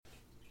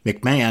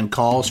McMahon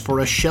calls for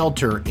a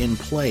shelter in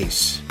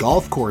place.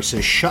 Golf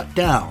courses shut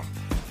down,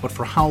 but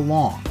for how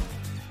long?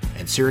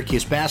 And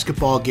Syracuse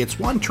basketball gets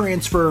one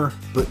transfer,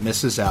 but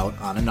misses out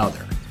on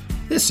another.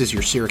 This is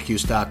your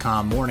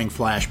Syracuse.com morning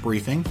flash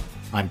briefing.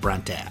 I'm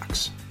Brent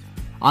Axe.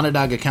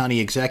 Onondaga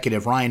County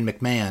Executive Ryan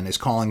McMahon is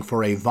calling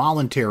for a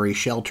voluntary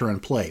shelter in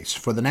place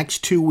for the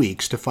next 2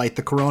 weeks to fight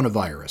the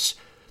coronavirus.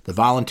 The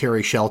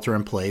voluntary shelter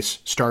in place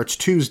starts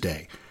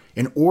Tuesday.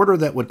 An order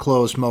that would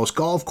close most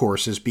golf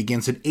courses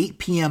begins at 8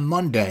 p.m.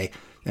 Monday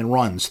and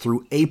runs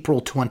through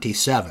April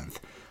 27th.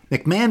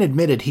 McMahon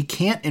admitted he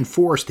can't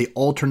enforce the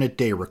alternate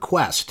day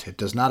request. It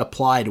does not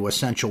apply to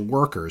essential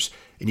workers,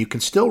 and you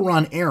can still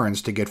run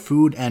errands to get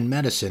food and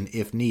medicine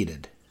if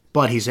needed.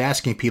 But he's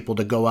asking people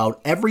to go out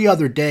every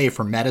other day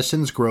for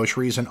medicines,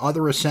 groceries, and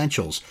other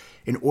essentials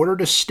in order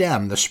to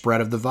stem the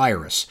spread of the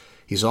virus.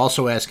 He's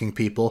also asking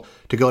people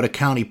to go to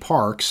county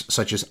parks,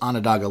 such as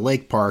Onondaga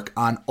Lake Park,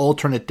 on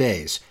alternate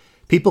days.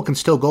 People can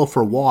still go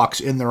for walks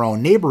in their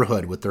own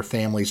neighborhood with their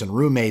families and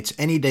roommates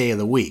any day of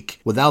the week.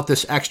 Without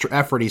this extra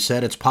effort, he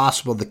said, it's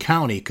possible the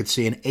county could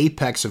see an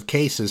apex of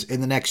cases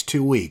in the next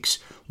 2 weeks,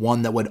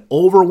 one that would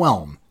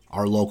overwhelm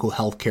our local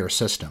healthcare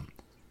system.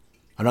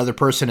 Another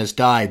person has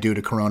died due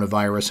to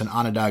coronavirus in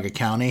Onondaga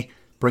County,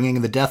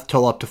 bringing the death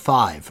toll up to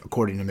 5,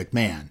 according to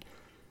McMahon.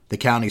 The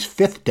county's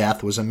 5th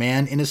death was a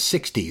man in his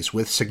 60s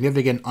with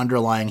significant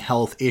underlying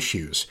health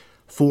issues.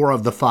 4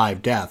 of the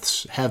 5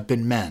 deaths have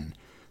been men.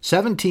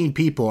 17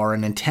 people are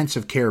in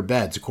intensive care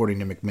beds, according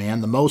to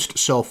McMahon, the most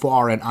so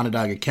far in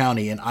Onondaga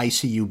County in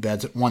ICU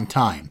beds at one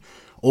time.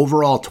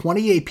 Overall,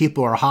 28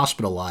 people are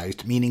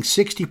hospitalized, meaning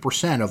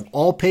 60% of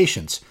all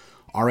patients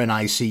are in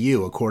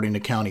ICU, according to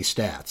county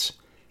stats.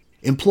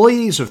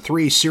 Employees of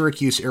 3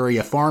 Syracuse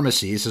area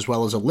pharmacies, as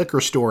well as a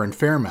liquor store in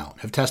Fairmount,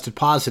 have tested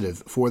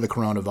positive for the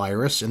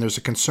coronavirus, and there's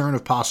a concern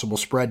of possible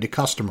spread to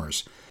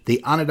customers.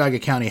 The Onondaga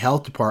County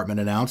Health Department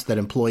announced that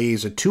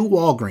employees at 2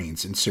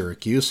 Walgreens in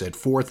Syracuse at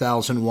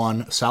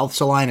 4001 South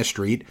Salina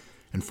Street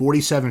and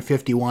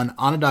 4751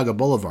 Onondaga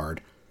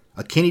Boulevard,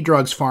 a Kinney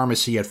Drugs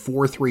Pharmacy at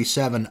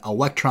 437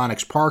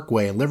 Electronics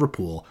Parkway in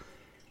Liverpool,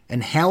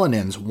 and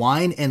Hallinan's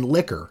Wine and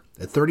Liquor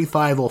at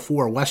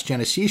 3504 West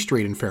Genesee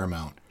Street in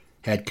Fairmount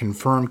had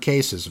confirmed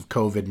cases of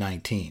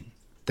COVID-19.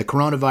 The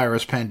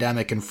coronavirus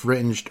pandemic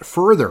infringed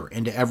further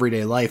into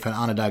everyday life in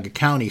Onondaga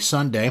County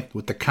Sunday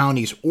with the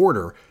county's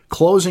order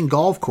closing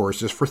golf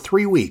courses for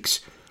 3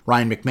 weeks.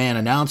 Ryan McMahon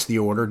announced the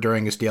order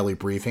during his daily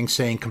briefing,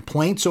 saying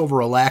complaints over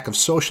a lack of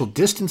social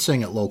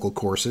distancing at local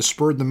courses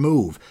spurred the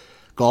move.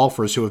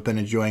 Golfers who have been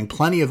enjoying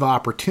plenty of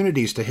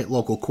opportunities to hit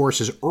local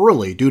courses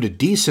early due to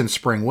decent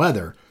spring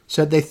weather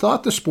said they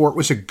thought the sport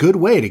was a good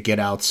way to get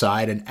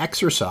outside and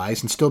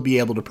exercise and still be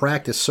able to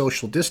practice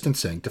social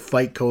distancing to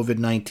fight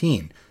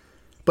COVID-19.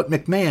 But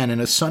McMahon, in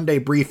a Sunday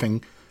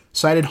briefing,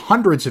 cited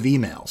hundreds of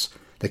emails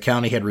the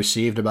county had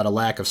received about a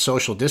lack of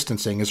social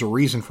distancing as a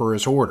reason for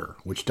his order,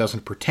 which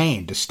doesn't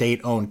pertain to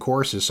state-owned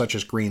courses such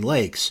as Green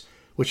Lakes,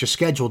 which is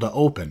scheduled to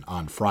open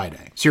on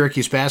Friday.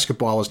 Syracuse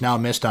basketball is now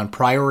missed on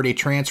priority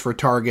transfer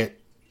target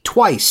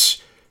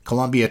twice.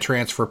 Columbia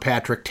transfer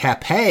Patrick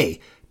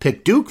Tape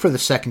picked Duke for the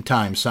second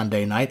time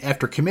Sunday night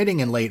after committing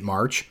in late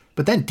March,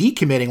 but then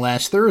decommitting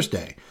last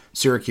Thursday.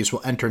 Syracuse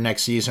will enter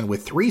next season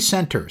with 3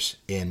 centers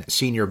in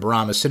senior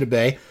Barama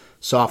Sidibe,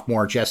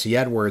 sophomore Jesse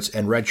Edwards,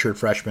 and redshirt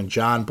freshman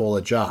John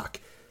Bolajak.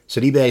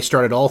 Sidibe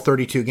started all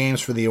 32 games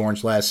for the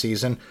Orange last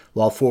season,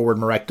 while forward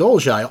Marek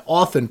Dolzhai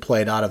often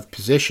played out of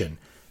position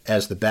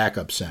as the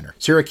backup center.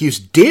 Syracuse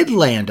did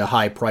land a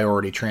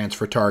high-priority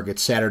transfer target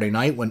Saturday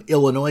night when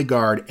Illinois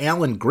guard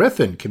Alan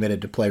Griffin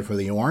committed to play for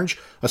the Orange.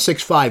 A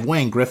 6'5"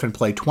 wing, Griffin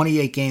played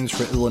 28 games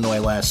for Illinois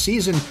last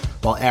season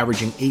while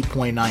averaging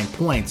 8.9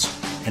 points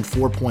and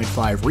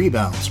 4.5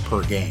 rebounds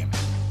per game.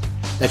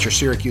 That's your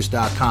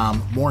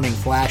Syracuse.com morning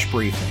flash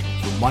briefing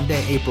for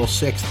Monday, April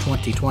 6th,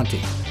 2020.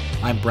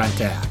 I'm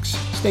Brent Axe.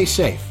 Stay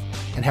safe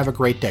and have a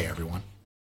great day, everyone.